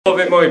Ovo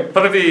je moj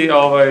prvi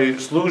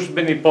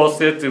službeni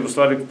posjet, u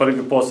stvari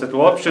prvi posjet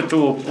uopće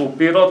tu u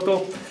Pirotu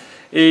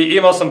i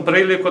imao sam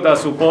priliku da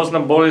se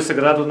upoznam bolje sa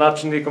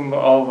gradonačelnikom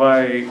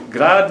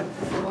grad,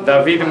 da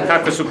vidim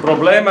kakve su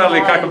probleme,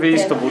 ali kakva je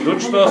isto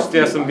budućnost.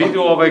 Ja sam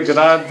vidio ovaj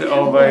grad,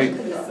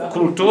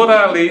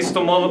 kultura, ali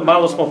isto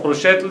malo smo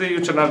prošetili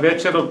jučer na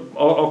večeru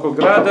oko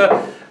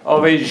grada,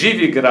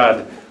 živi grad.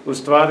 U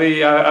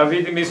stvari, a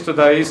vidim isto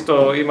da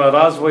isto ima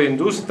razvoj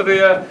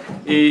industrija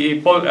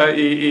i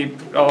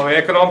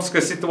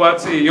ekonomske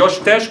situacije još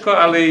teško,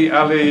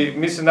 ali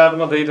mi se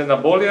nadamo da ide na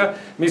bolje.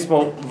 Mi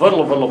smo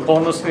vrlo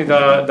ponosni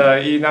da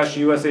i naš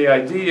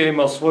USAID je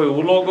imao svoju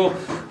ulogu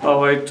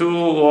tu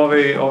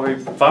u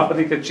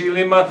fabrike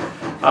čilima,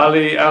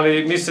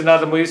 ali mi se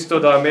nadamo isto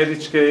da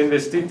američke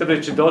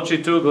investitore će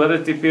doći tu,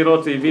 gledati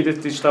Pirot i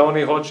vidjeti šta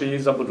oni hoće i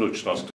za budućnost.